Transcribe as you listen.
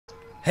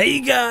Hey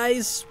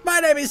guys, my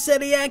name is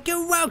Seniac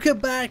and welcome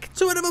back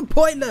to another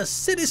pointless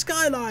City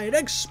Skyline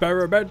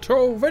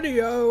experimental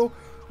video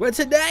where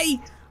today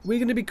we're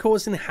going to be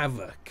causing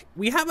havoc.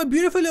 We have a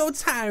beautiful little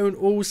town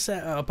all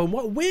set up, and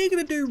what we're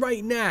going to do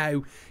right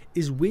now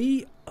is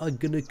we are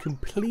going to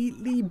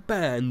completely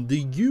ban the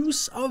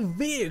use of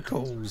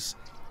vehicles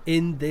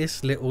in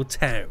this little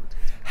town.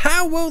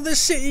 How will the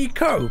city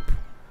cope?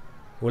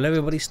 Will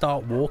everybody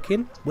start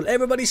walking? Will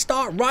everybody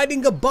start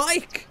riding a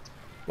bike?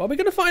 Well, we're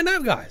going to find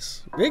out,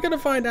 guys. We're going to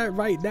find out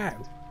right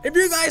now. If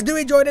you guys do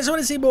enjoy this,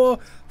 want to see more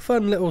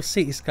fun little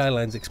City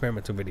Skylines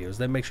experimental videos,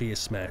 then make sure you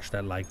smash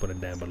that like button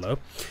down below.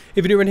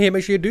 If you're new in here,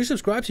 make sure you do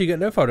subscribe so you get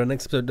notified when the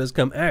next episode does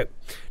come out.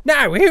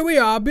 Now, here we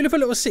are, beautiful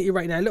little city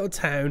right now, little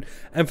town.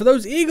 And for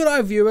those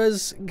eagle-eyed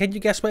viewers, can you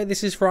guess where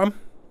this is from?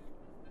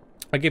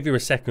 I'll give you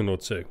a second or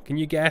two. Can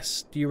you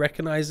guess? Do you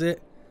recognize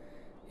it?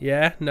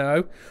 Yeah,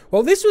 no.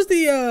 Well, this was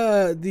the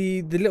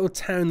little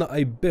town that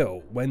I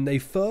built when they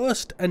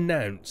first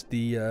announced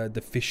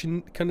the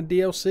fishing kind of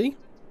DLC.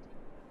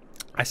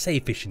 I say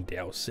fishing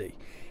DLC.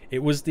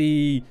 It was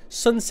the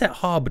Sunset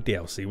Harbor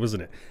DLC,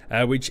 wasn't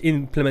it? Which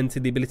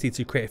implemented the ability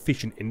to create a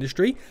fishing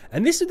industry.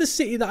 And this is the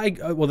city that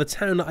the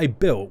town that I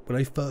built when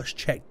I first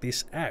checked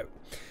this out.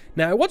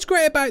 Now, what's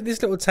great about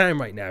this little town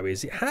right now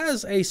is it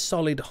has a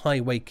solid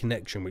highway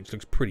connection, which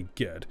looks pretty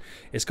good.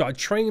 It's got a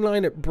train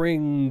line that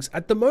brings,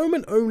 at the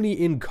moment, only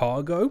in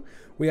cargo.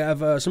 We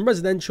have some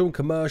residential,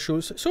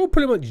 commercials. It's all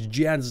pretty much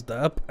jazzed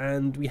up,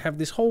 and we have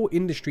this whole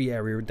industry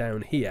area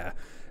down here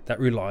that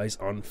relies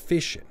on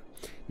fishing.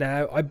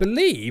 Now, I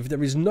believe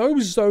there is no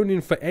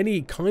zoning for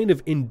any kind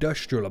of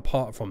industrial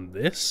apart from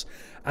this.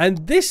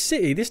 And this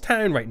city, this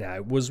town right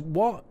now, was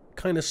what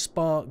kind of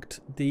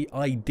sparked the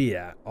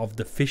idea of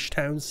the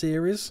Fishtown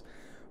series,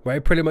 where I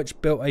pretty much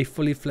built a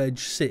fully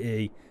fledged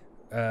city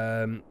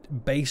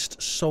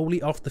based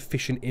solely off the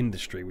fishing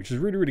industry, which is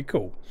really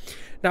cool.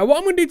 Now, what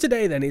I'm going to do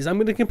today then is I'm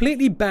going to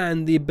completely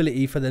ban the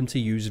ability for them to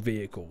use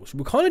vehicles.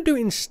 We'll kind of do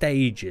it in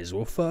stages.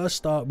 We'll first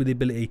start with the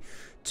ability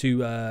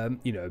to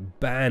you know,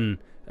 ban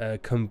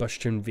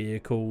combustion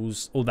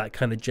vehicles, all that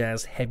kind of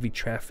jazz, heavy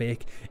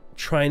traffic,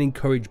 try and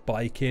encourage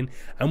biking,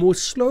 and we'll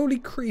slowly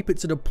creep it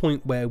to the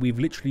point where we've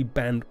literally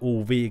banned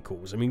all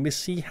vehicles. I mean, let's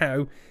see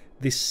how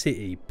this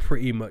city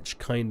pretty much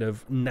kind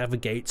of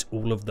navigates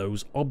all of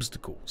those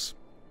obstacles.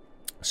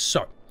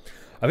 So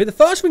I think the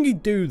first thing you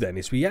do then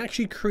is we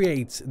actually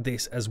create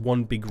this as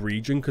one big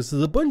region, because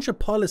there's a bunch of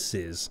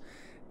policies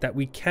that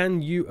we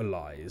can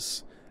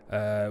utilize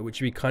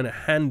which would be kind of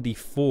handy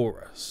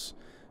for us.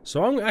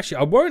 So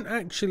I won't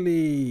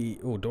actually,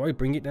 or do I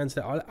bring it down to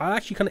that? I'll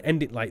actually kind of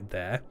end it like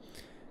there,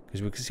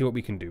 because we can see what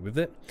we can do with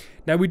it.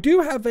 Now, we do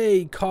have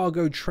a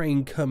cargo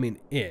train coming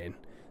in,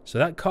 so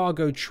that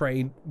cargo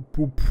train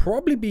will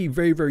probably be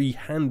very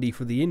handy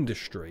for the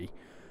industry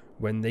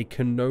when they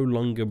can no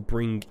longer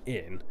bring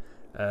in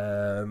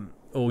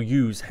or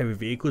use heavy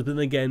vehicles. But then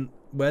again,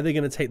 where are they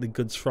going to take the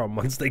goods from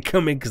once they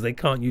come in, because they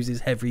can't use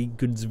these heavy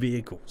goods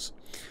vehicles?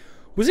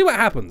 We'll see what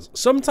happens.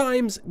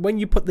 Sometimes when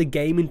you put the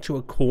game into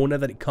a corner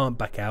that it can't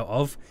back out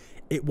of,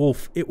 it will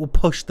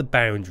push the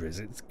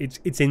boundaries.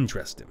 It's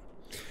interesting.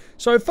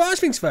 So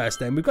first things first,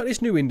 then we've got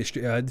this new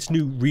industry, this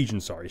new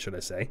region, sorry, should I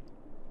say?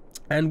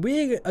 And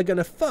we are going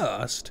to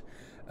first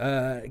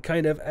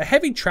kind of a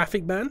heavy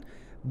traffic ban.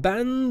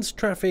 Bans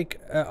traffic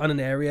on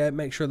an area.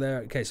 Make sure they're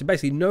okay. So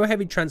basically, no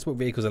heavy transport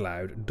vehicles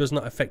allowed. Does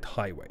not affect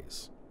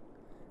highways.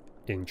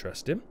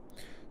 Interesting.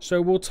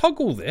 So we'll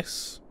toggle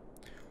this.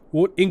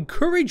 We'll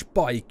encourage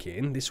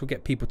biking. This will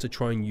get people to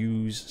try and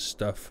use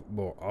stuff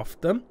more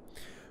often.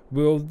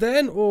 We'll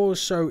then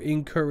also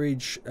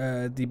encourage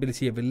the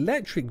ability of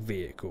electric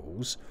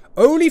vehicles,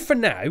 only for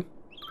now.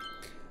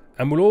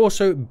 And we'll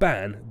also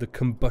ban the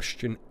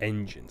combustion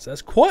engines.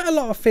 That's quite a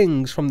lot of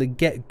things from the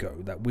get-go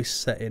that we're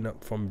setting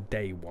up from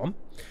day one.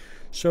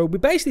 So we're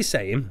basically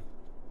saying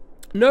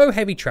no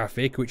heavy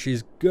traffic, which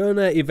is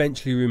gonna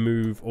eventually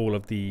remove all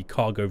of the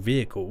cargo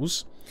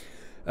vehicles.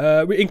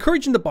 We're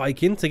encouraging the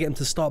biking to get them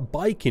to start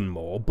biking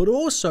more, but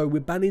also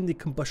we're banning the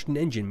combustion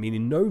engine,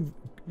 meaning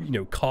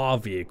no, car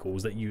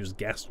vehicles that use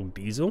gas or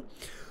diesel.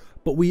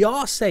 But we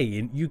are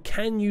saying you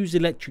can use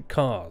electric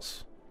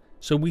cars.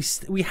 So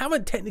we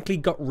haven't technically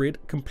got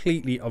rid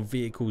completely of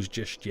vehicles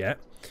just yet.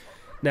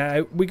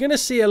 Now, we're going to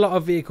see a lot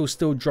of vehicles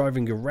still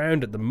driving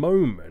around at the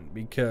moment,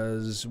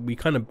 because we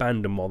kind of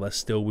banned them while they're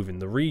still within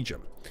the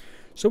region.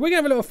 So we're going to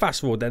have a little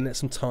fast forward then, let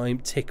some time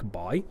tick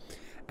by.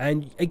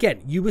 And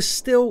again, you will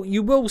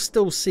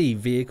still see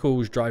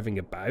vehicles driving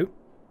about,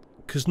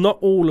 because not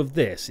all of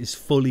this is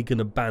fully going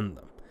to ban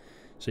them.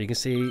 So you can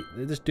see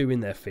they're just doing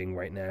their thing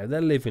right now.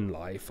 They're living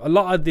life. A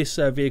lot of this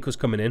vehicles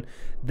coming in,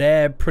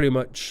 they're pretty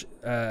much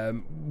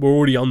we're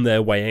already on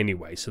their way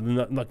anyway. So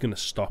they're not going to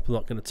stop. They're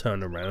not going to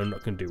turn around.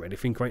 Not going to do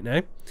anything right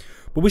now.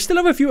 But we still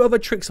have a few other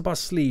tricks up our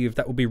sleeve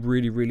that will be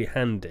really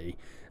handy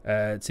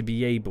to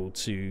be able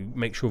to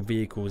make sure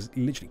vehicles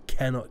literally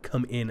cannot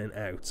come in and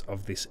out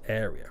of this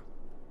area.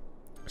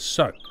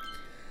 So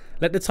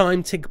let the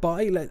time tick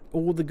by, let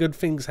all the good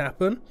things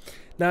happen.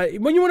 Now,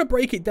 when you want to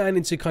break it down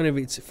into kind of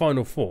its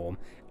final form,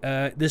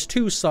 there's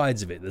two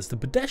sides of it. There's the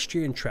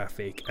pedestrian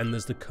traffic and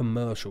there's the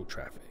commercial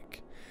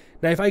traffic.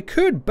 Now, if I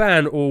could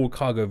ban all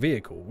cargo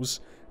vehicles,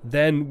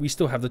 then we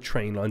still have the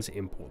train lines to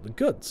import the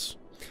goods.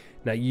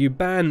 Now, you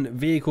ban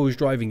vehicles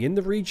driving in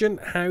the region.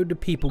 How do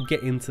people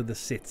get into the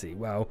city?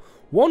 Well,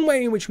 one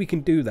way in which we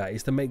can do that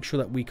is to make sure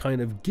that we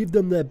kind of give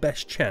them their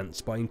best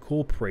chance by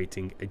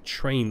incorporating a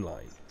train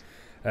line.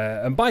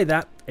 And by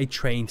that, a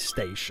train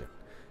station.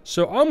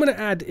 So I'm going to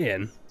add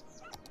in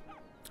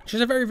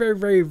just a very, very,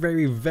 very,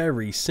 very,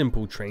 very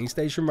simple train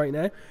station right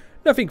now.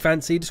 Nothing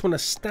fancy, just want a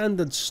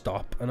standard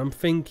stop. And I'm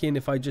thinking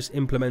if I just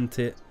implement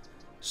it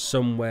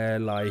somewhere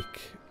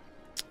like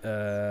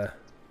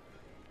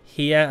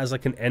here as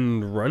like an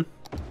end run.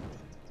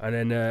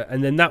 And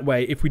then that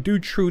way, if we do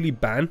truly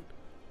ban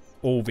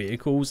all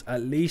vehicles,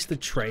 at least the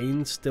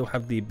trains still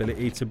have the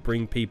ability to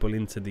bring people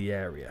into the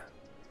area.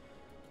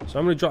 So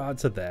I'm going to drop that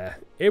to there.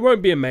 It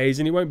won't be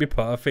amazing, it won't be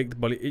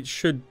perfect, but it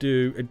should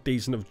do a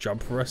decent enough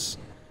job for us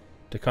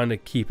to kind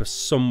of keep us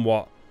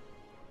somewhat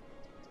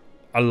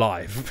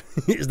alive,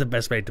 is the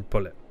best way to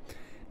put it.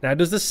 Now,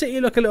 does the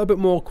city look a little bit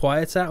more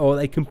quieter, or are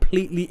they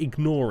completely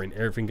ignoring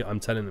everything that I'm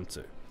telling them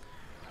to?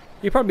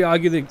 You probably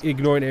argue they're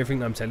ignoring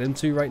everything I'm telling them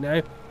to right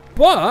now,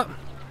 but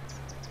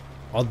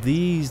are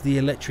these the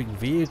electric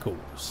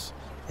vehicles?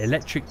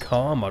 Electric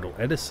car model,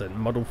 Edison,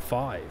 Model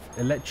 5,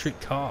 electric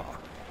car.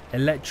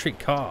 Electric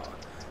car.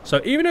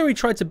 So even though we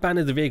tried to ban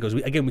the vehicles,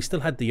 we still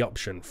had the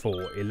option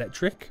for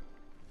electric.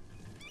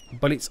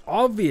 But it's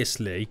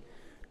obviously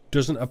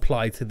doesn't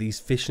apply to these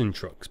fishing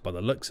trucks by the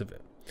looks of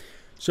it.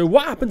 So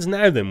what happens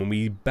now then when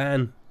we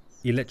ban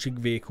electric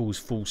vehicles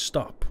full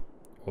stop?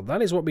 Well,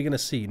 that is what we're going to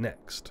see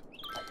next.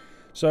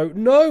 So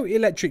no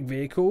electric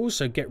vehicles,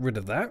 so get rid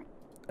of that.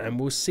 And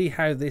we'll see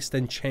how this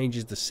then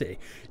changes the city.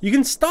 You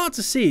can start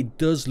to see it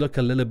does look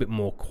a little bit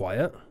more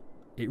quiet.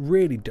 It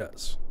really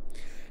does.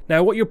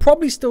 Now, what you'll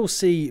probably still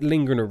see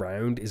lingering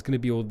around is going to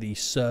be all the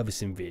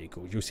servicing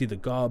vehicles. You'll see the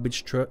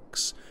garbage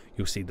trucks,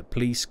 you'll see the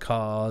police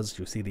cars,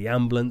 you'll see the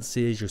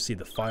ambulances, you'll see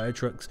the fire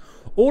trucks.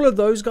 All of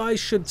those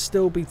guys should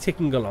still be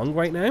ticking along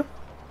right now.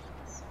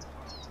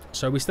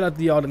 So we still have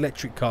the odd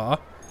electric car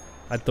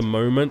at the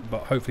moment,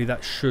 but hopefully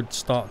that should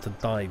start to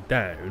die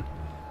down.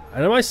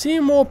 And am I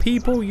seeing more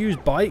people use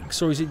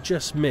bikes, or is it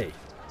just me?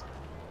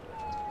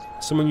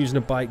 Someone using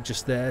a bike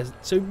just there.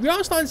 So we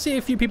are starting to see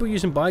a few people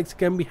using bikes.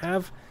 Again, we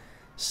have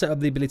set up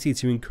the ability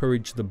to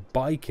encourage the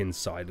biking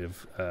side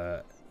of,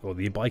 or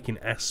the biking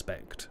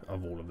aspect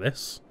of all of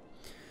this.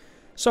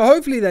 So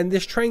hopefully then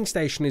this train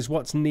station is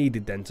what's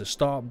needed then to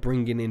start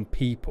bringing in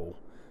people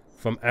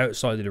from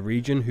outside of the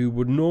region who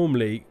would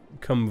normally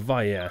come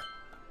via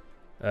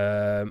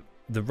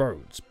the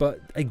roads.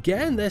 But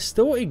again, they're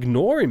still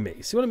ignoring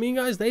me. See what I mean,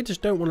 guys? They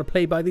just don't want to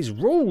play by these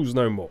rules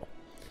no more.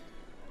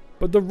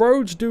 But the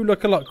roads do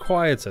look a lot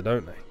quieter,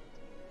 don't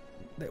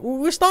they?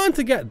 We're starting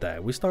to get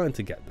there. We're starting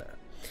to get there.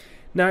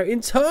 Now,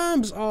 in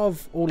terms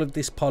of all of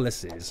these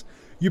policies,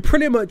 you're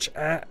pretty much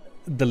at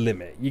the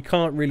limit. You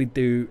can't really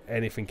do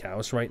anything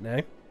else right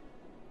now.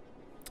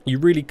 You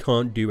really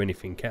can't do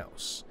anything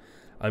else.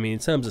 I mean, in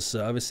terms of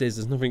services,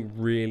 there's nothing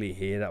really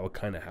here that will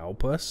kind of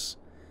help us.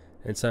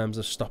 In terms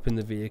of stopping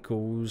the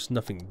vehicles,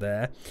 nothing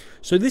there.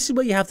 So this is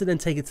where you have to then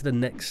take it to the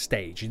next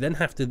stage. You then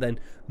have to then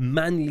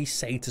manually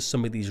say to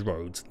some of these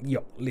roads,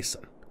 yo,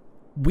 listen,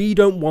 we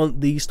don't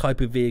want these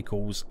type of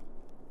vehicles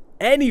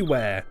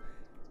anywhere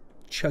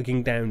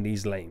chugging down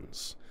these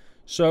lanes.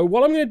 So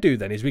what I'm going to do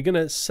then is we're going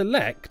to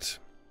select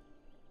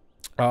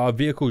our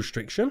vehicle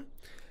restriction.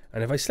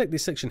 And if I select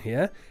this section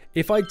here,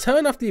 if I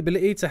turn off the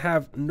ability to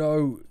have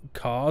no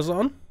cars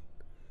on,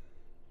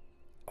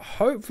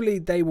 hopefully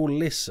they will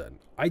listen.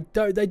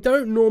 They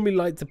don't normally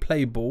like to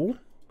play ball.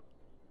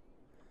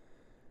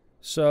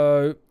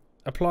 So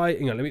apply,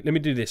 let me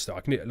do this though.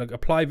 I can do, like,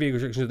 apply vehicle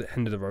restrictions at the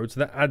end of the road, so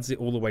that adds it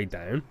all the way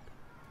down.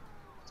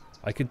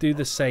 I could do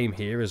the same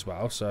here as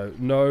well. So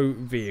no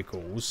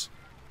vehicles,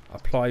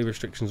 apply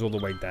restrictions all the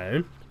way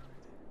down.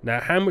 Now,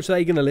 how much are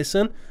they going to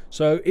listen?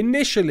 So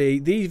initially,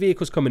 these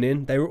vehicles coming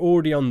in, they were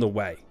already on the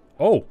way.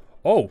 Oh,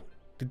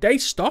 did they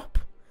stop?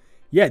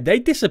 Yeah, they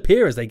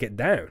disappear as they get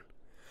down.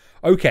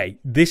 Okay,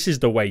 this is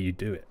the way you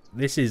do it.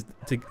 This is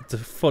to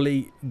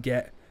fully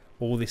get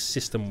all this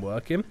system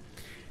working.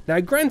 Now,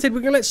 granted,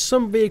 we're going to let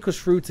some vehicles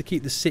through to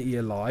keep the city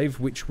alive,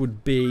 which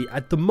would be,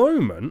 at the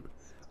moment,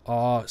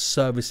 our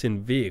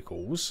servicing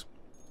vehicles.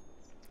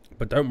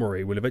 But don't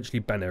worry, we'll eventually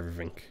ban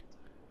everything.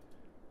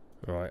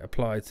 Alright,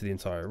 apply to the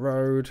entire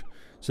road.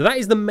 So that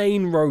is the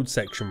main road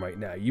section right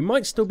now. You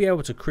might still be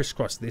able to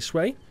crisscross this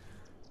way.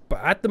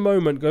 But at the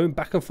moment, going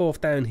back and forth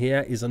down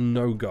here is a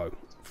no-go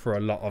for a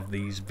lot of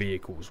these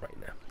vehicles right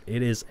now.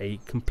 It is a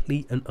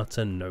complete and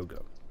utter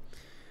no-go.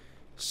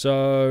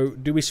 So,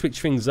 do we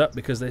switch things up?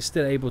 Because they're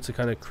still able to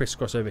kind of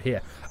crisscross over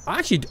here.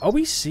 Actually, are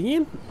we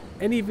seeing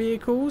any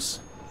vehicles?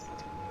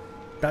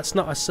 That's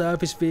not a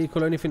service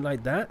vehicle or anything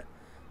like that.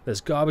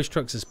 There's garbage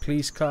trucks, there's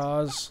police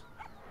cars.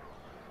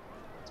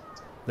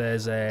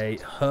 There's a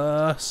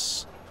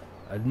hearse.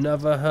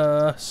 Another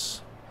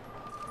hearse.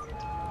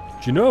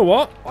 Do you know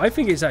what? I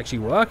think it's actually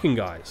working,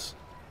 guys.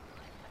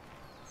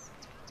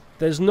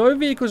 There's no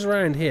vehicles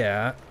around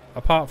here,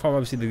 apart from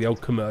obviously the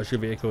old commercial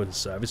vehicle and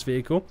service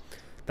vehicle.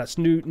 That's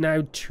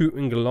now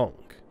tooting along.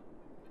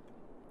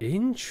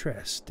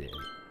 Interesting.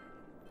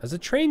 Has a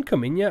train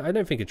come in yet? I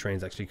don't think a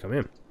train's actually come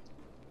in.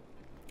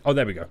 Oh,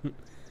 there we go.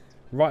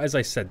 Right as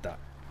I said that.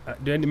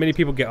 Do many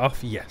people get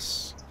off?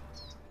 Yes.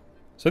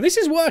 So this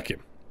is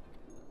working.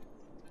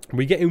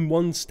 We're getting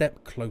one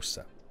step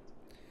closer.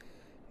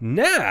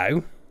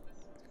 Now,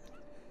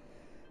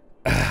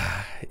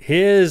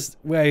 here's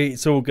where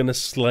it's all going to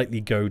slightly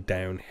go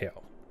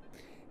downhill.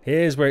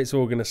 Here's where it's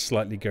all going to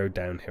slightly go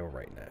downhill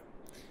right now.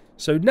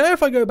 So now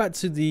if I go back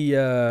to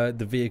the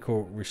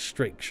vehicle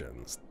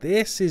restrictions,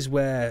 this is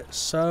where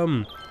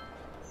some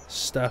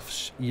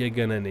stuff you're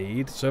going to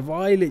need. So if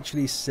I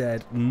literally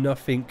said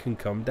nothing can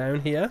come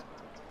down here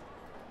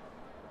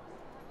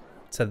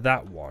to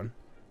that one,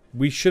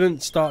 we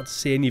shouldn't start to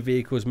see any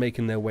vehicles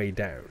making their way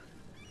down,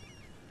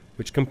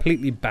 which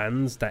completely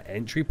bans that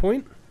entry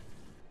point.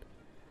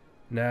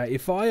 Now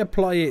if I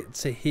apply it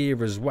to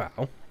here as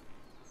well,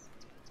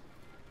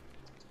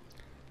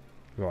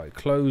 right,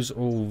 close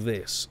all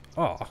this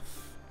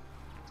off,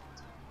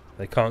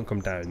 they can't come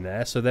down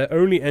there, so their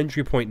only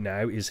entry point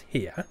now is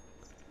here.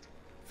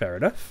 Fair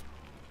enough.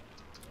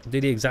 Do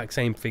the exact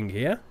same thing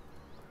here.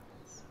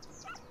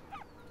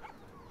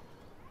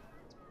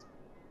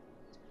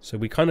 So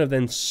we kind of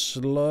then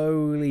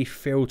slowly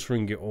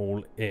filtering it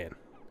all in.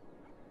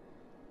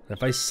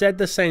 If I said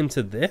the same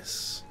to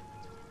this,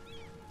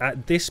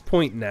 at this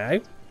point now,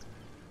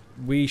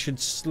 we should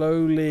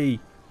slowly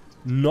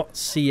not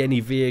see any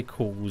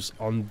vehicles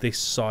on this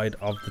side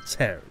of the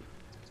town.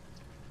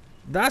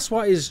 That's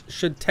what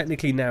should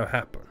technically now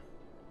happen.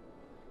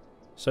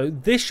 So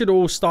this should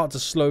all start to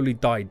slowly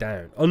die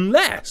down.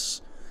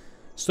 Unless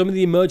some of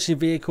the emergency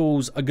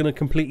vehicles are going to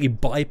completely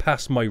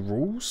bypass my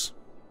rules.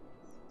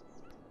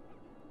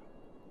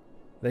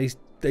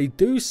 They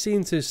do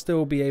seem to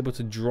still be able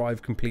to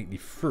drive completely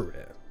through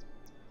it.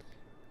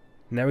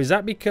 Now, is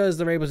that because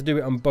they're able to do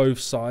it on both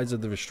sides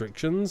of the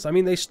restrictions? I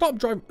mean, they stopped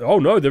driving. Oh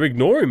no, they're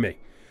ignoring me.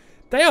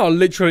 They are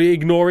literally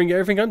ignoring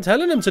everything I'm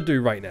telling them to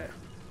do right now.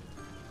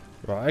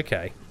 Right,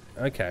 okay.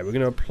 Okay, we're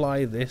going to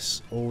apply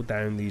this all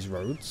down these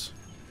roads.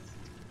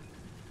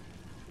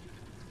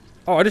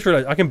 Oh, I just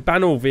realized I can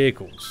ban all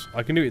vehicles.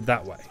 I can do it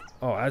that way.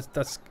 Oh,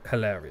 that's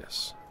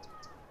hilarious.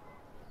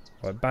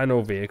 Right, ban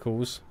all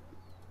vehicles.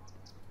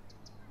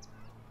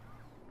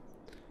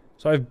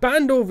 So I've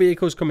banned all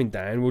vehicles coming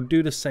down. We'll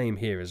do the same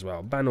here as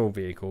well. Ban all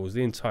vehicles,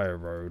 the entire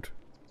road.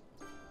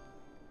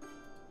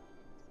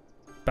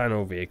 Ban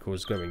all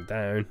vehicles going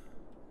down.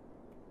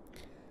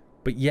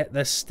 But yet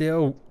they're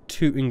still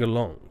tooting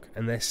along.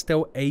 And they're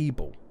still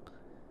able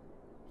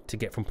to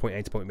get from point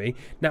A to point B.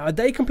 Now, are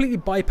they completely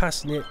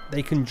bypassing it?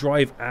 They can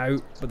drive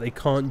out, but they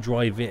can't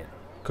drive in.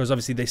 Because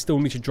obviously they still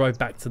need to drive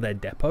back to their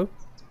depot.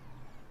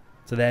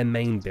 To their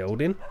main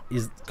building.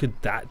 Could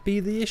that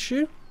be the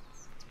issue?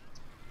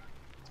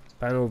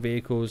 Ban all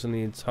vehicles on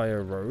the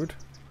entire road.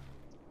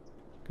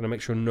 Gonna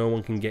make sure no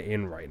one can get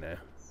in right now.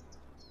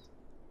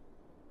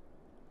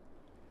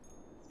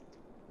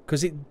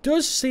 Because it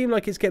does seem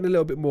like it's getting a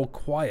little bit more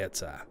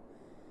quieter.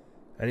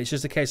 And it's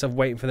just a case of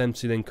waiting for them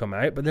to then come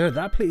out. But no,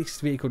 that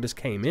police vehicle just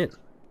came in.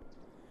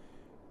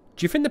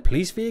 Do you think the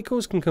police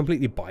vehicles can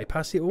completely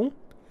bypass it all?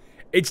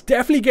 It's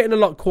definitely getting a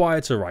lot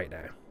quieter right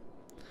now.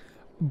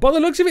 By the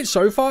looks of it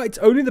so far, it's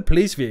only the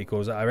police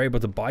vehicles that are able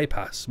to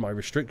bypass my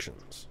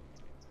restrictions.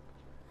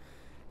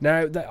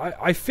 Now,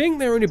 I think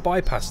they're only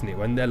bypassing it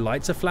when their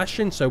lights are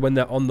flashing, so when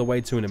they're on the way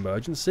to an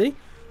emergency.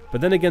 But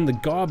then again, the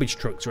garbage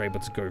trucks are able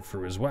to go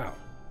through as well.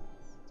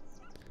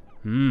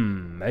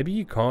 Maybe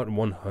you can't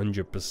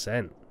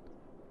 100%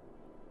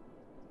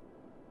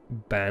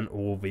 ban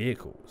all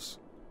vehicles.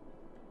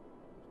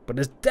 But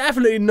there's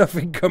definitely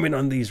nothing coming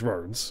on these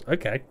roads.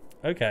 Okay,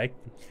 okay.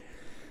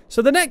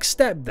 So the next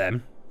step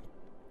then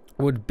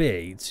would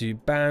be to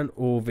ban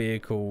all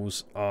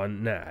vehicles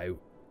on now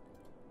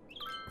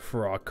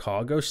for our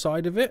cargo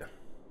side of it.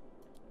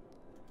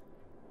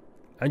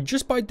 And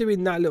just by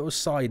doing that little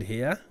side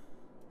here,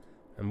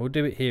 and we'll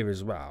do it here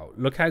as well,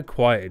 look how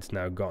quiet it's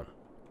now gone.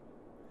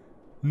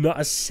 Not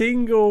a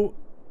single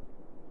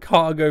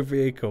cargo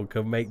vehicle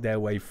can make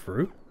their way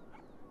through.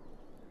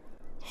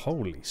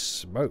 Holy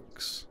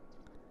smokes.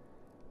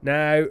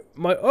 Now,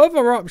 my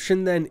other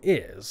option then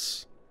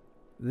is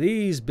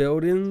these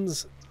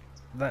buildings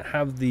that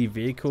have the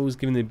vehicles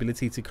giving the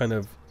ability to kind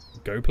of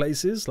go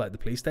places, like the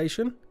police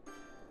station.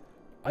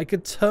 I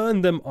could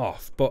turn them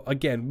off, but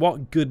again,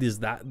 what good is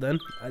that then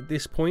at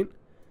this point?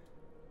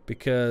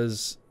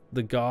 Because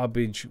the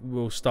garbage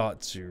will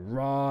start to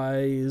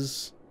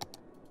rise.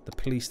 The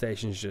police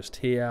station's just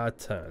here.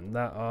 Turn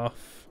that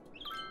off.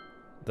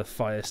 The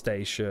fire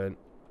station.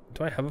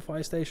 Do I have a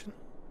fire station?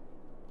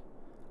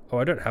 Oh,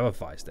 I don't have a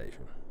fire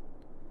station.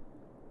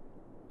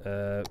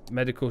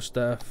 Medical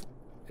stuff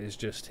is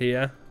just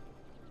here.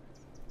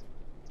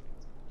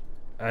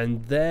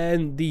 And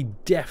then the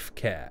death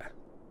care.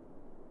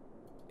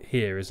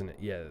 Here, isn't it?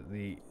 Yeah,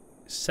 the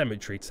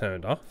cemetery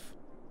turned off.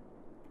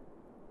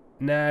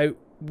 Now,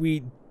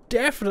 we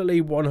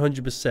definitely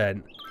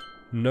 100%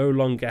 no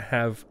longer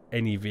have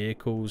any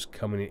vehicles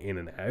coming in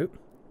and out,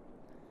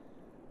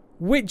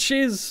 which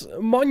is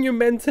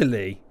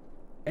monumentally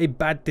a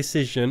bad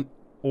decision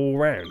all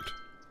round.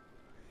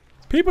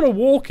 People are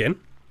walking.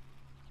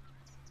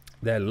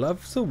 They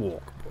love to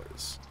walk,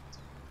 boys.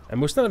 And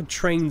we'll still have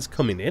trains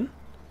coming in,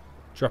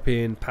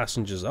 dropping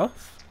passengers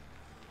off.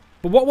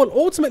 But what will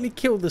ultimately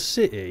kill the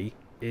city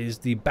is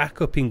the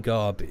backup in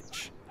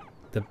garbage.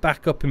 The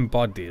backup in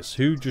bodies.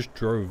 Who just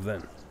drove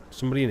then?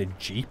 Somebody in a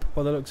Jeep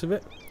by the looks of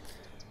it.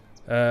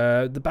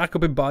 The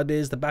backup in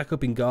bodies, the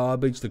backup in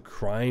garbage, the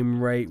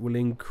crime rate will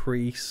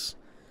increase.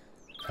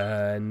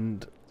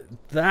 And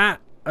that,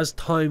 as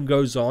time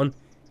goes on,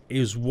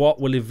 is what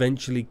will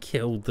eventually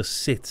kill the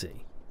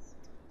city.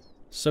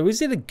 So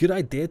is it a good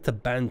idea to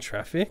ban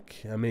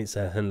traffic? I mean, it's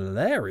a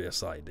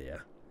hilarious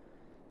idea.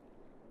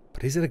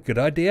 But is it a good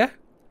idea?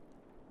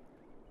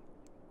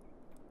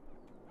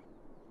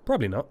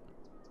 Probably not.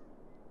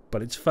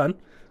 But it's fun.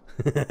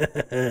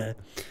 It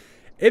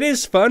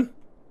is fun.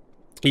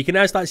 You can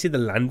now start to see the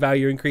land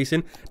value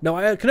increasing. Now,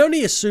 I can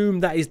only assume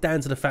that is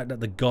down to the fact that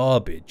the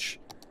garbage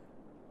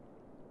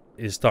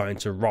is starting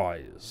to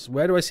rise.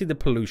 Where do I see the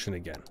pollution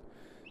again?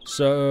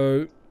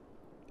 So,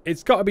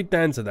 it's got to be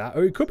down to that.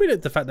 Or it could be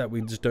the fact that we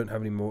just don't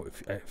have any more,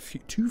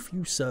 too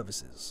few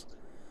services.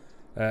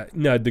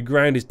 No, the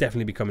ground is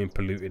definitely becoming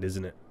polluted,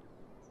 isn't it?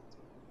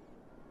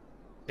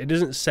 It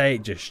doesn't say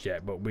it just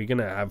yet, but we're going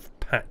to have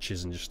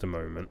patches in just a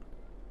moment.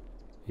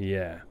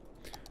 Yeah.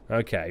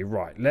 Okay,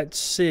 right. Let's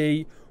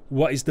see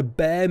what is the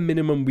bare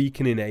minimum we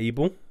can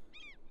enable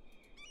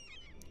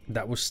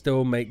that will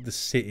still make the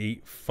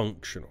city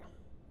functional.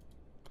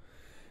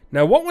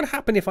 Now, what would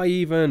happen if I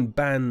even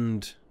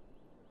banned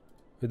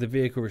with the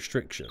vehicle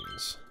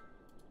restrictions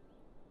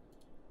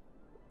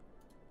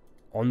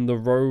on the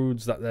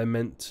roads that they're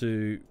meant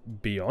to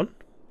be on?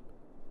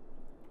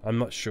 I'm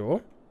not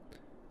sure.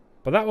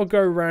 But that will go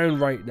around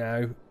right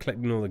now,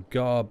 collecting all the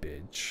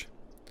garbage.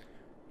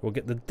 We'll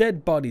get the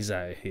dead bodies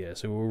out of here,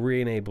 so we'll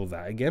re-enable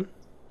that again.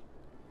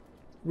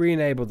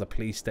 Re-enable the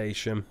police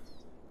station.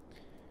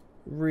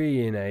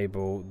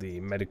 Re-enable the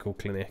medical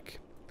clinic.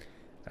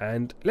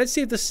 And let's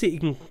see if the city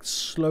can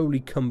slowly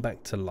come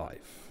back to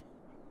life.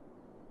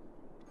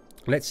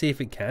 Let's see if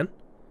it can.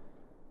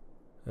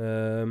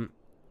 We'll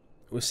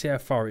see how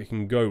far it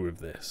can go with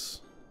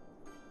this.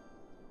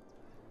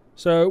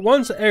 So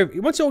once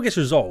it all gets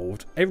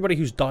resolved, everybody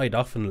who's died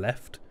off and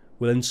left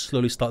will then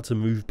slowly start to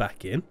move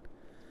back in,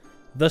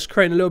 thus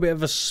creating a little bit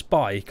of a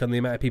spike on the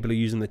amount of people who are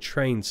using the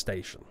train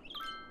station.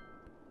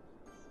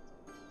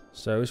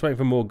 So just waiting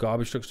for more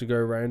garbage trucks to go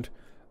around.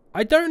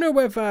 I don't know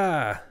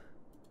whether...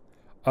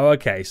 Oh,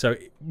 okay. So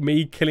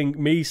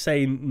me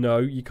saying no,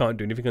 you can't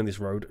do anything on this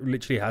road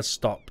literally has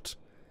stopped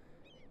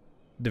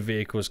the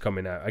vehicles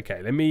coming out.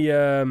 Okay, let me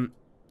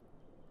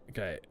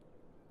okay.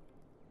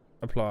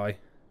 Apply.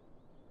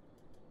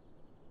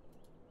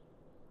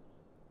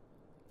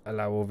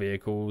 Allow all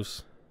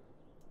vehicles.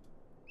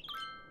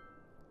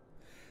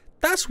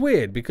 That's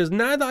weird because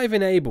now that I've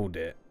enabled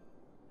it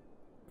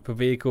for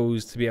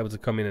vehicles to be able to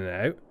come in and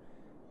out,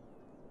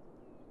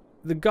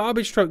 the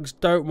garbage trucks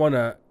don't want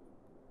to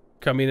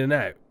come in and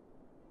out.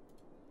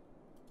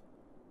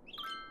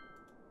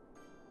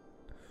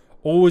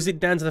 Or was it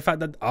down to the fact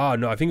that... Oh,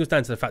 no, I think it was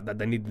down to the fact that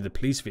they needed the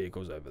police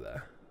vehicles over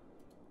there.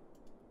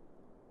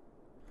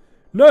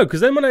 No, because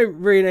then when I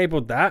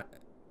re-enabled that,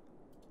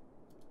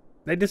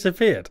 they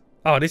disappeared.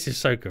 Oh, this is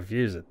so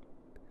confusing.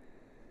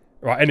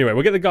 Right, anyway,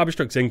 we'll get the garbage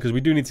trucks in because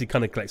we do need to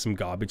kind of collect some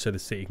garbage so the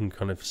city can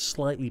kind of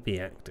slightly be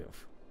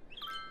active.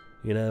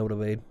 You know what I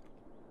mean?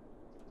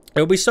 It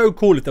would be so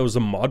cool if there was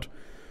a mod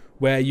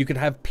where you could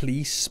have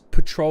police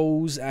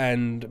patrols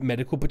and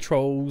medical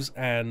patrols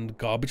and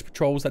garbage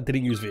patrols that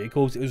didn't use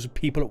vehicles. It was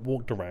people that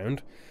walked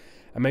around.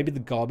 And maybe the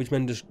garbage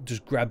men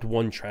just grabbed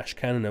one trash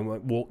can and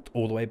then walked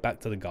all the way back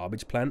to the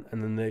garbage plant.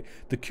 And then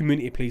the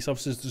community police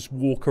officers just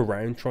walk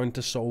around trying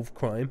to solve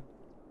crime.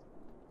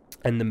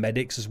 And the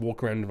medics just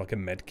walk around with like a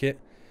med kit,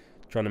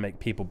 trying to make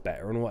people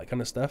better and all that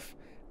kind of stuff.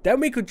 Then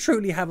we could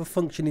truly have a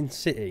functioning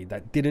city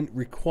that didn't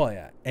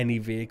require any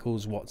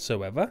vehicles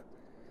whatsoever.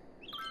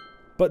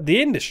 But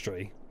the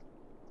industry,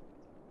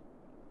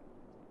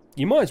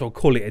 you might as well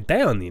call it a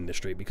day on the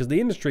industry, because the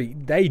industry,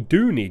 they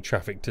do need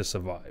traffic to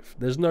survive.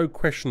 There's no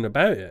question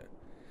about it.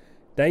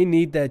 They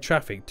need their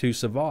traffic to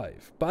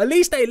survive. But at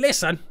least they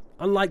listen,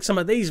 unlike some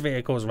of these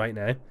vehicles right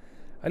now.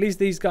 At least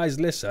these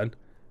guys listen.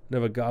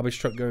 Another garbage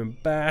truck going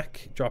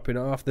back, dropping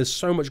off. There's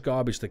so much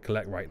garbage to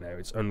collect right now.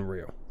 It's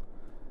unreal.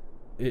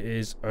 It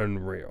is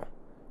unreal.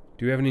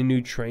 Do we have any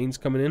new trains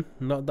coming in?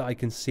 Not that I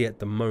can see at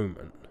the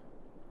moment.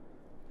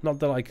 Not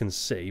that I can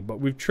see, but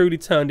we've truly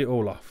turned it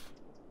all off.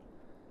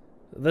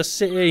 The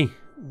city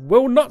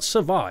will not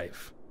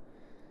survive.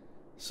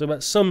 So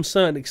at some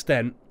certain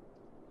extent,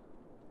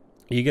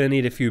 you're going to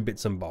need a few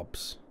bits and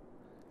bobs.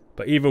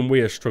 But even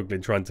we are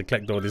struggling trying to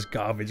collect all this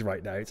garbage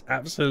right now. It's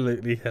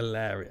absolutely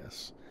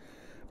hilarious.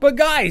 But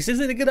guys,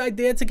 is it a good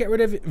idea to get rid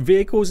of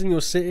vehicles in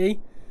your city?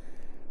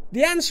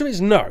 The answer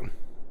is no.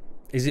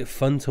 Is it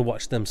fun to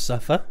watch them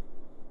suffer?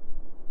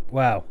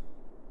 Well,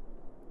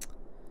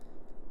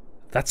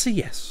 that's a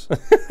yes.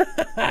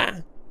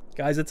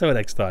 Guys, until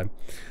next time,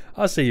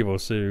 I'll see you all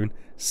soon.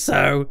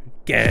 So,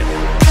 get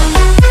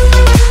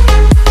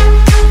it.